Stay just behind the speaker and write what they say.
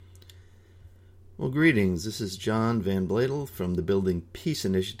Well, greetings. This is John Van Bladel from the Building Peace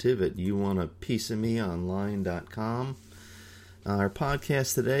Initiative at youwantapieceofmeonline.com. Our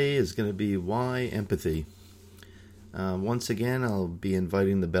podcast today is going to be Why Empathy. Once again, I'll be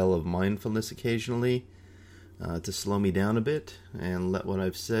inviting the bell of mindfulness occasionally to slow me down a bit and let what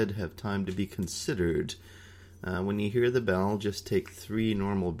I've said have time to be considered. When you hear the bell, just take 3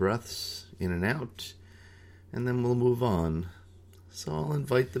 normal breaths in and out, and then we'll move on. So I'll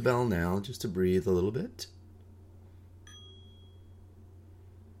invite the bell now just to breathe a little bit.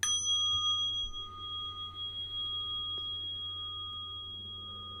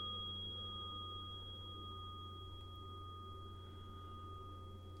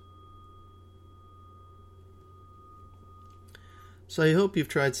 So I hope you've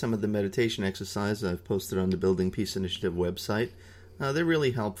tried some of the meditation exercises I've posted on the Building Peace Initiative website. They're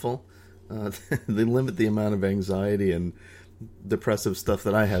really helpful. They limit the amount of anxiety and depressive stuff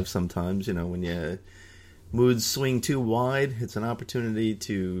that I have sometimes. You know, when your moods swing too wide, it's an opportunity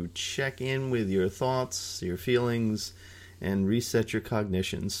to check in with your thoughts, your feelings, and reset your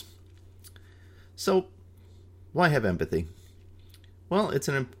cognitions. So, why have empathy? Well, it's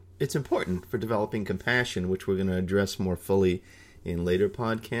important for developing compassion, which we're going to address more fully in later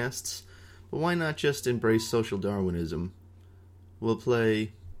podcasts. But why not just embrace social Darwinism? We'll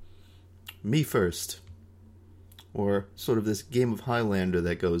play me first, or sort of this game of Highlander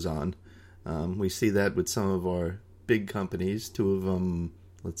that goes on. We see that with some of our big companies, 2 of them,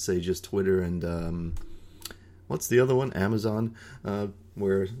 let's say just Twitter and, what's the other one? Amazon,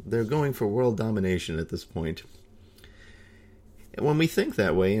 where they're going for world domination at this point. When we think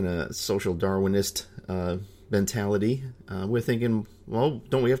that way in a social Darwinist mentality, we're thinking, well,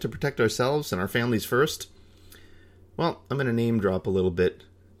 don't we have to protect ourselves and our families first? Well, I'm going to name drop a little bit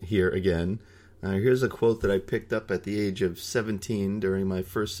here again. Here's a quote that I picked up at the age of 17 during my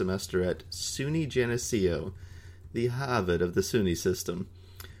first semester at SUNY Geneseo, the Harvard of the SUNY system.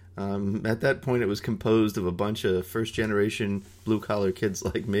 At that point, it was composed of a bunch of first-generation blue-collar kids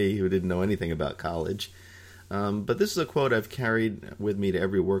like me who didn't know anything about college. But this is a quote I've carried with me to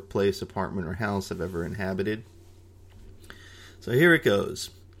every workplace, apartment, or house I've ever inhabited. So here it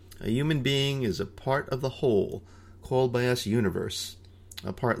goes. A human being is a part of the whole, called by us universe.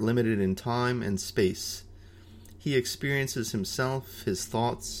 A part limited in time and space. He experiences himself, his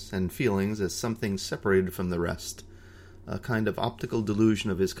thoughts, and feelings as something separated from the rest, a kind of optical delusion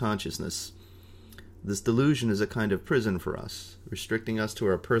of his consciousness. This delusion is a kind of prison for us, restricting us to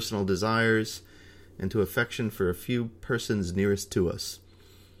our personal desires and to affection for a few persons nearest to us.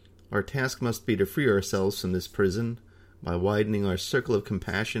 Our task must be to free ourselves from this prison by widening our circle of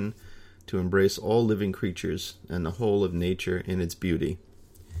compassion to embrace all living creatures and the whole of nature in its beauty.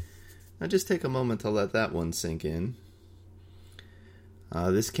 Now just take a moment to let that one sink in.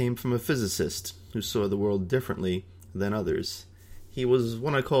 This came from a physicist who saw the world differently than others. He was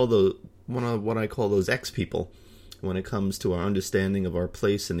one of what I call those X people when it comes to our understanding of our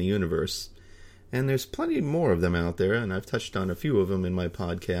place in the universe. And there's plenty more of them out there, and I've touched on a few of them in my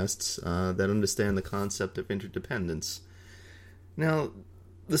podcasts that understand the concept of interdependence. Now,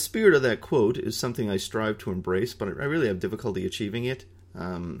 the spirit of that quote is something I strive to embrace, but I really have difficulty achieving it.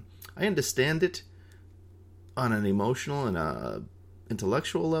 I understand it on an emotional and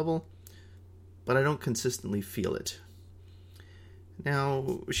intellectual level, but I don't consistently feel it.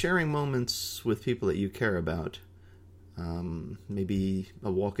 Now, sharing moments with people that you care about, maybe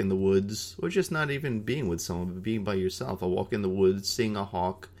a walk in the woods, or just not even being with someone, but being by yourself, a walk in the woods, seeing a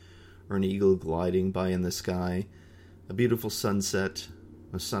hawk or an eagle gliding by in the sky, a beautiful sunset,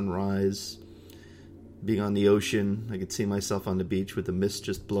 a sunrise, being on the ocean. I could see myself on the beach with the mist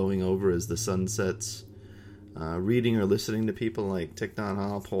just blowing over as the sun sets. Reading or listening to people like Thich Nhat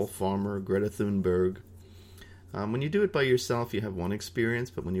Hanh, Paul Farmer, Greta Thunberg. When you do it by yourself, you have one experience,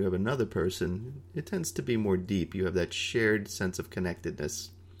 but when you have another person, it tends to be more deep. You have that shared sense of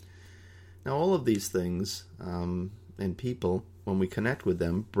connectedness. Now, all of these things and people, when we connect with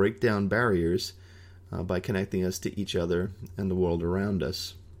them, break down barriers by connecting us to each other and the world around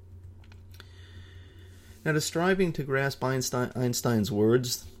us. Now, to striving to grasp Einstein's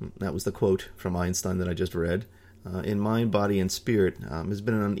words, that was the quote from Einstein that I just read, in mind, body, and spirit, has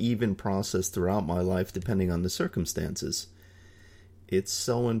been an uneven process throughout my life depending on the circumstances. It's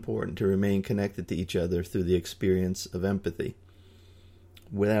so important to remain connected to each other through the experience of empathy.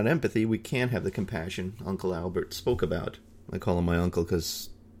 Without empathy, we can't have the compassion Uncle Albert spoke about. I call him my uncle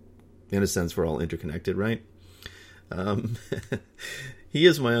because, in a sense, we're all interconnected, right? He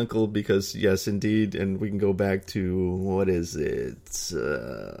is my uncle because, yes, indeed, and we can go back to, what is it?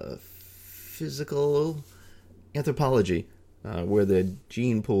 Physical anthropology. where the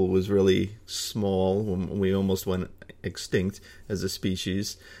gene pool was really small when we almost went extinct as a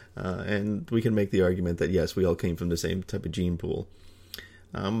species. And we can make the argument that, yes, we all came from the same type of gene pool.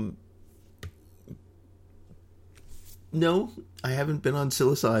 No, I haven't been on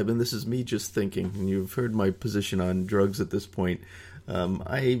psilocybin. This is me just thinking, and you've heard my position on drugs at this point.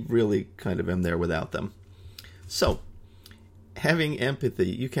 I really kind of am there without them. So, having empathy,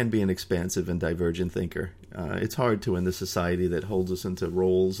 you can be an expansive and divergent thinker. It's hard to in the society that holds us into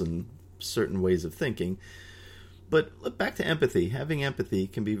roles and certain ways of thinking. But back to empathy. Having empathy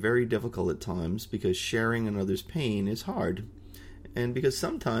can be very difficult at times because sharing another's pain is hard. And because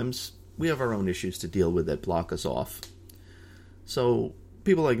sometimes we have our own issues to deal with that block us off. So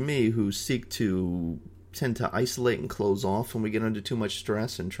people like me who tend to isolate and close off when we get under too much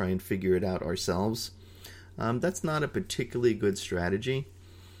stress and try and figure it out ourselves, that's not a particularly good strategy.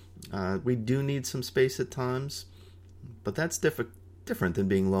 We do need some space at times, but that's different than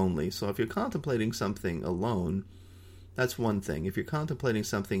being lonely. So if you're contemplating something alone, that's one thing. If you're contemplating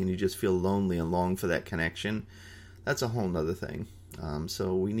something and you just feel lonely and long for that connection, that's a whole nother thing.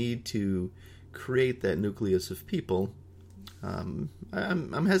 So we need to create that nucleus of people. I'm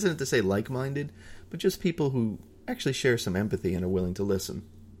hesitant to say like-minded, but just people who actually share some empathy and are willing to listen.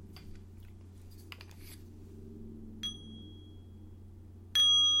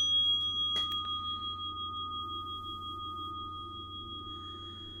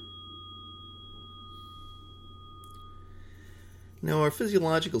 Now, our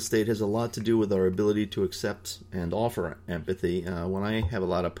physiological state has a lot to do with our ability to accept and offer empathy. When I have a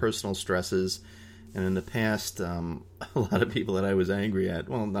lot of personal stresses, and in the past, a lot of people that I was angry at,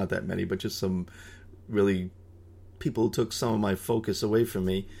 well, not that many, but just some really people who took some of my focus away from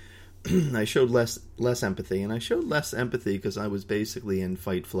me, I showed less empathy. And I showed less empathy because I was basically in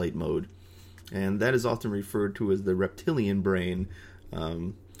fight-flight mode. And that is often referred to as the reptilian brain.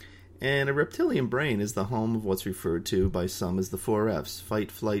 And a reptilian brain is the home of what's referred to by some as the 4 Fs: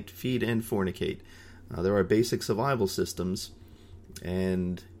 fight, flight, feed, and fornicate. There are basic survival systems,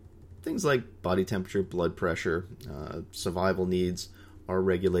 and things like body temperature, blood pressure, survival needs are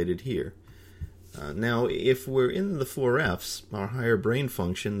regulated here. Now, if we're in the 4 Fs, our higher brain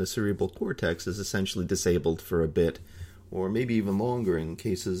function, the cerebral cortex, is essentially disabled for a bit, or maybe even longer in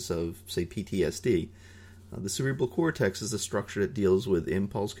cases of, say, PTSD. The cerebral cortex is the structure that deals with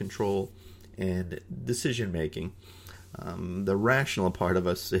impulse control and decision-making. The rational part of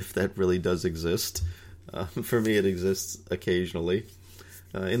us, if that really does exist, for me it exists occasionally.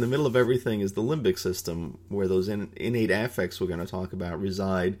 In the middle of everything is the limbic system, where those innate affects we're going to talk about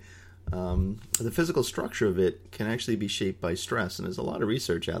reside. The physical structure of it can actually be shaped by stress, and there's a lot of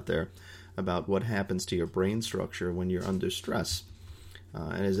research out there about what happens to your brain structure when you're under stress.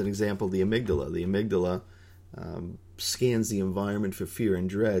 And as an example, the amygdala. The amygdala scans the environment for fear and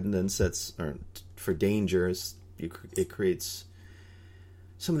dread, and then for danger. It creates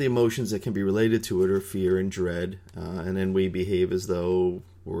some of the emotions that can be related to it are fear and dread, and then we behave as though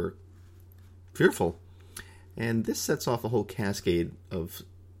we're fearful. And this sets off a whole cascade of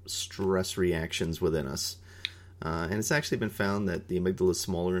stress reactions within us. And it's actually been found that the amygdala is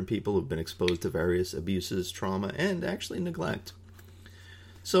smaller in people who've been exposed to various abuses, trauma, and actually neglect.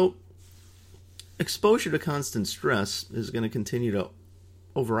 So, exposure to constant stress is going to continue to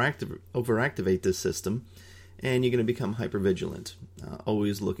overactivate this system, and you're going to become hypervigilant,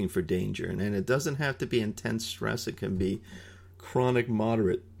 always looking for danger. And it doesn't have to be intense stress. It can be chronic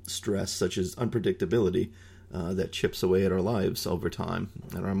moderate stress, such as unpredictability, that chips away at our lives over time,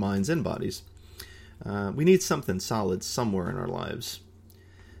 and our minds and bodies. We need something solid somewhere in our lives.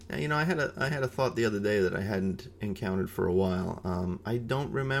 Now, I had a thought the other day that I hadn't encountered for a while. I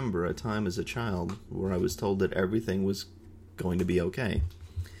don't remember a time as a child where I was told that everything was going to be okay.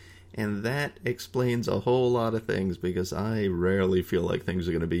 And that explains a whole lot of things, because I rarely feel like things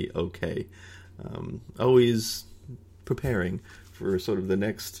are going to be okay. Always preparing for sort of the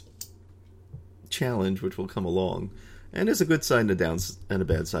next challenge which will come along. And there's a good side and a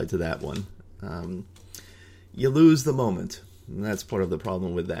bad side to that one. You lose the moment. And that's part of the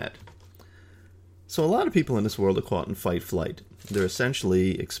problem with that. So a lot of people in this world are caught in fight-flight. They're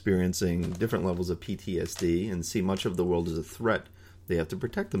essentially experiencing different levels of PTSD and see much of the world as a threat they have to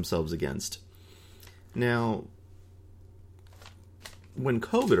protect themselves against. Now, when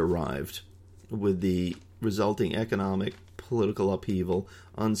COVID arrived, with the resulting economic, political upheaval,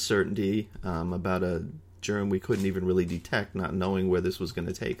 uncertainty about a germ we couldn't even really detect, not knowing where this was going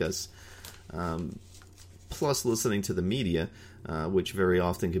to take us, plus listening to the media, which very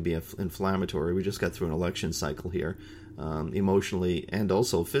often can be inflammatory. We just got through an election cycle here, emotionally and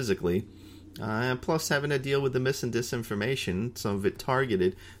also physically. Plus, having to deal with the mis and disinformation, some of it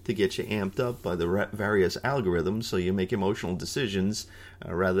targeted to get you amped up by the various algorithms, so you make emotional decisions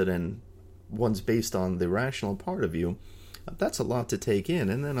rather than ones based on the rational part of you. That's a lot to take in.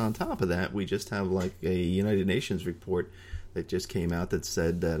 And then on top of that, we just have like a United Nations report that just came out that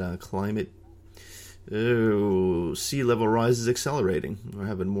said that sea level rise is accelerating. We're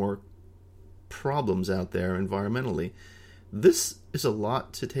having more problems out there environmentally. This is a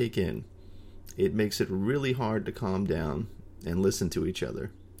lot to take in. It makes it really hard to calm down and listen to each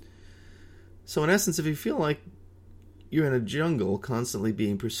other. So in essence, if you feel like you're in a jungle constantly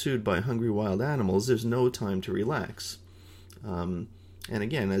being pursued by hungry wild animals, there's no time to relax. And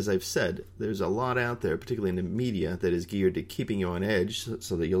again, as I've said, there's a lot out there, particularly in the media, that is geared to keeping you on edge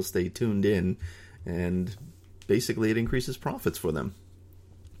so that you'll stay tuned in, and basically it increases profits for them.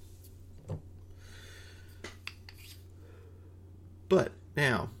 But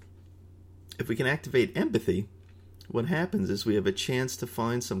now, if we can activate empathy, what happens is we have a chance to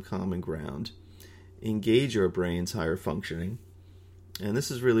find some common ground, engage our brain's higher functioning, and this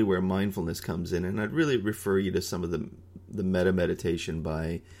is really where mindfulness comes in. And I'd really refer you to some of the metta meditation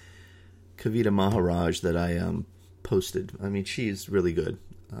by Kavita Maharaj that I posted. I mean, she's really good.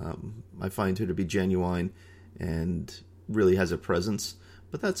 I find her to be genuine and really has a presence.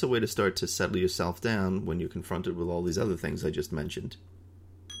 But that's a way to start to settle yourself down when you're confronted with all these other things I just mentioned.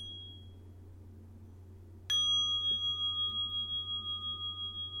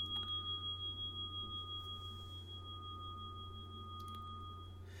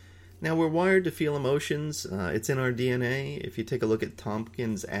 Now, we're wired to feel emotions. It's in our DNA. If you take a look at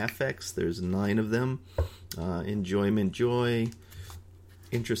Tompkins' affects, there's 9 of them. Enjoyment, joy,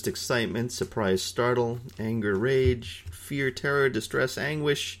 interest, excitement, surprise, startle, anger, rage, fear, terror, distress,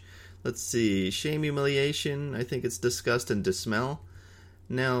 anguish. Let's see, shame, humiliation. I think it's disgust and dismay.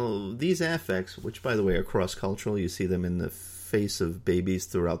 Now, these affects, which by the way are cross-cultural, you see them in the face of babies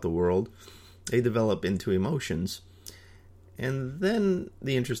throughout the world, they develop into emotions. And then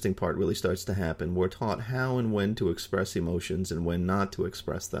the interesting part really starts to happen. We're taught how and when to express emotions and when not to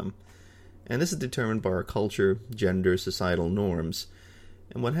express them. And this is determined by our culture, gender, societal norms.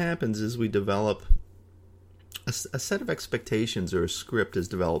 And what happens is we develop a set of expectations, or a script is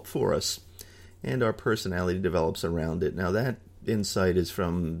developed for us, and our personality develops around it. Now that insight is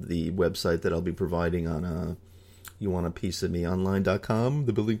from the website that I'll be providing on youwantapieceofmeonline.com,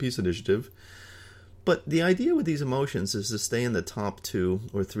 the Building Peace Initiative. But the idea with these emotions is to stay in the top 2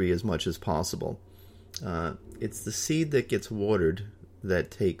 or 3 as much as possible. It's the seed that gets watered that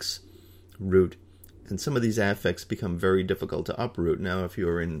takes root. And some of these affects become very difficult to uproot. Now, if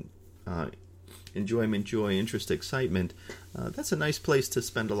you're in enjoyment, joy, interest, excitement, that's a nice place to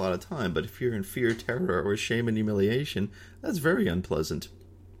spend a lot of time. But if you're in fear, terror, or shame and humiliation, that's very unpleasant.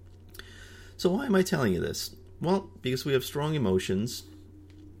 So why am I telling you this? Well, because we have strong emotions.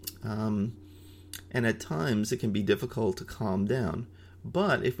 And at times it can be difficult to calm down.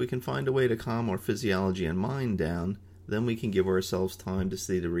 But if we can find a way to calm our physiology and mind down, then we can give ourselves time to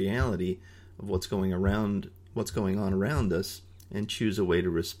see the reality of what's going on around us, and choose a way to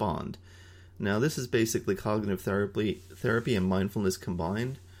respond. Now, this is basically cognitive therapy and mindfulness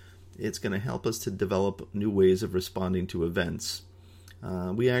combined. It's going to help us to develop new ways of responding to events.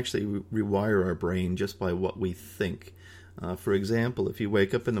 We actually rewire our brain just by what we think. For example, if you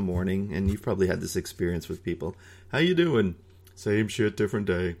wake up in the morning, and you've probably had this experience with people, how you doing? Same shit, different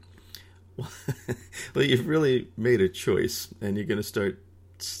day. Well, you've really made a choice, and you're going to start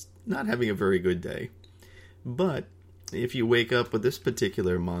not having a very good day. But if you wake up with this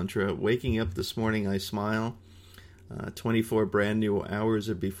particular mantra, waking up this morning I smile, 24 brand new hours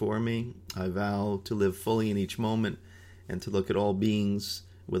are before me, I vow to live fully in each moment, and to look at all beings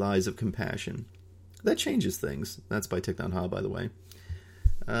with eyes of compassion. That changes things. That's by Thich Nhat Hanh, by the way.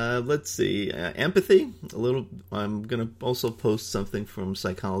 Let's see. Empathy. I'm going to also post something from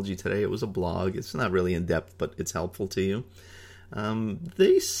Psychology Today. It was a blog. It's not really in-depth, but it's helpful to you.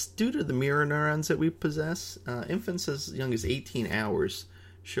 Due to the mirror neurons that we possess, infants as young as 18 hours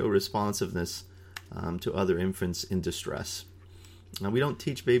show responsiveness to other infants in distress. Now, we don't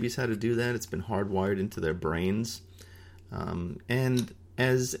teach babies how to do that. It's been hardwired into their brains. And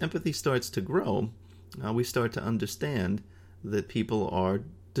as empathy starts to grow, we start to understand that people are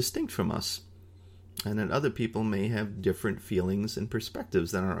distinct from us, and that other people may have different feelings and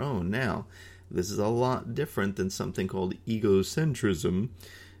perspectives than our own. Now, this is a lot different than something called egocentrism,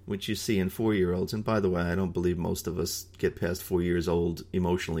 which you see in 4-year-olds. And by the way, I don't believe most of us get past 4 years old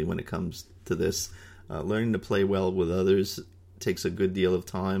emotionally when it comes to this. Learning to play well with others takes a good deal of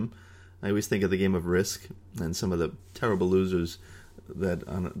time. I always think of the game of Risk and some of the terrible losers that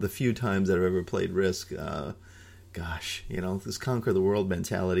on the few times that I've ever played Risk, this conquer the world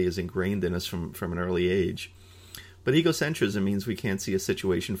mentality is ingrained in us from an early age. But egocentrism means we can't see a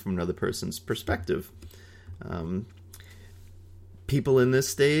situation from another person's perspective. People in this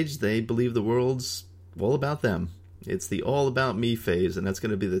stage, they believe the world's all about them. It's the all about me phase, and that's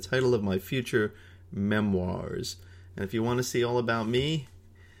going to be the title of my future memoirs. And if you want to see all about me,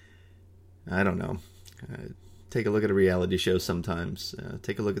 I don't know. Take a look at a reality show sometimes.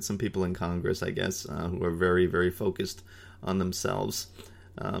 Take a look at some people in Congress, I guess, who are very, very focused on themselves.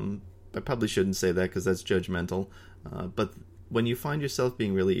 I probably shouldn't say that because that's judgmental. But when you find yourself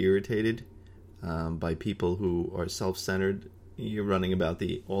being really irritated by people who are self-centered, you're running about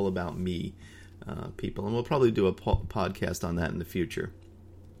the all about me people. And we'll probably do a podcast on that in the future.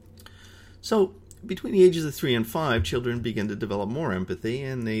 So, between the ages of 3 and 5, children begin to develop more empathy,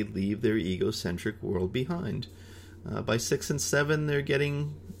 and they leave their egocentric world behind. By 6 and 7, they're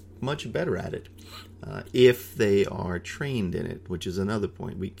getting much better at it, if they are trained in it, which is another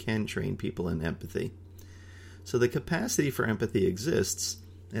point. We can train people in empathy. So the capacity for empathy exists,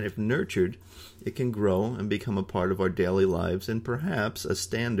 and if nurtured, it can grow and become a part of our daily lives, and perhaps a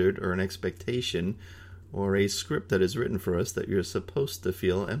standard or an expectation or a script that is written for us that you're supposed to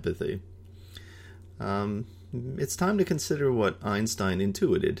feel empathy. It's time to consider what Einstein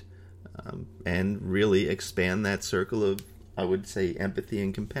intuited, and really expand that circle of, I would say, empathy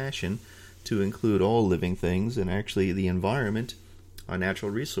and compassion to include all living things and actually the environment, our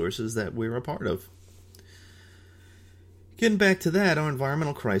natural resources that we're a part of. Getting back to that, our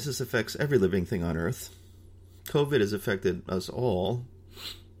environmental crisis affects every living thing on Earth. COVID has affected us all.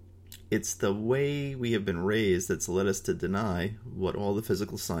 It's the way we have been raised that's led us to deny what all the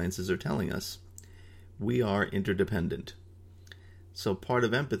physical sciences are telling us. We are interdependent. So part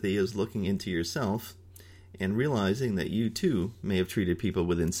of empathy is looking into yourself and realizing that you too may have treated people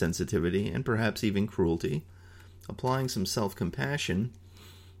with insensitivity and perhaps even cruelty, applying some self-compassion,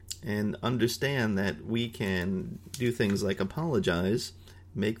 and understand that we can do things like apologize,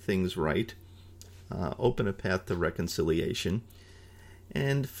 make things right, open a path to reconciliation,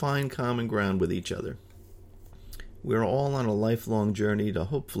 and find common ground with each other. We're all on a lifelong journey to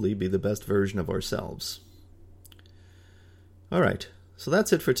hopefully be the best version of ourselves. All right, so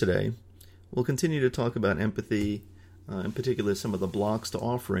that's it for today. We'll continue to talk about empathy, in particular some of the blocks to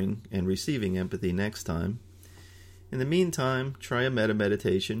offering and receiving empathy next time. In the meantime, try a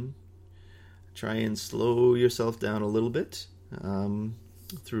meditation. Try and slow yourself down a little bit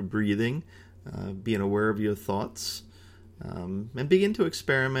through breathing, being aware of your thoughts, and begin to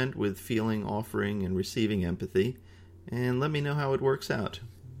experiment with feeling, offering, and receiving empathy. And let me know how it works out.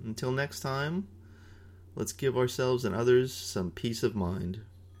 Until next time, let's give ourselves and others some peace of mind.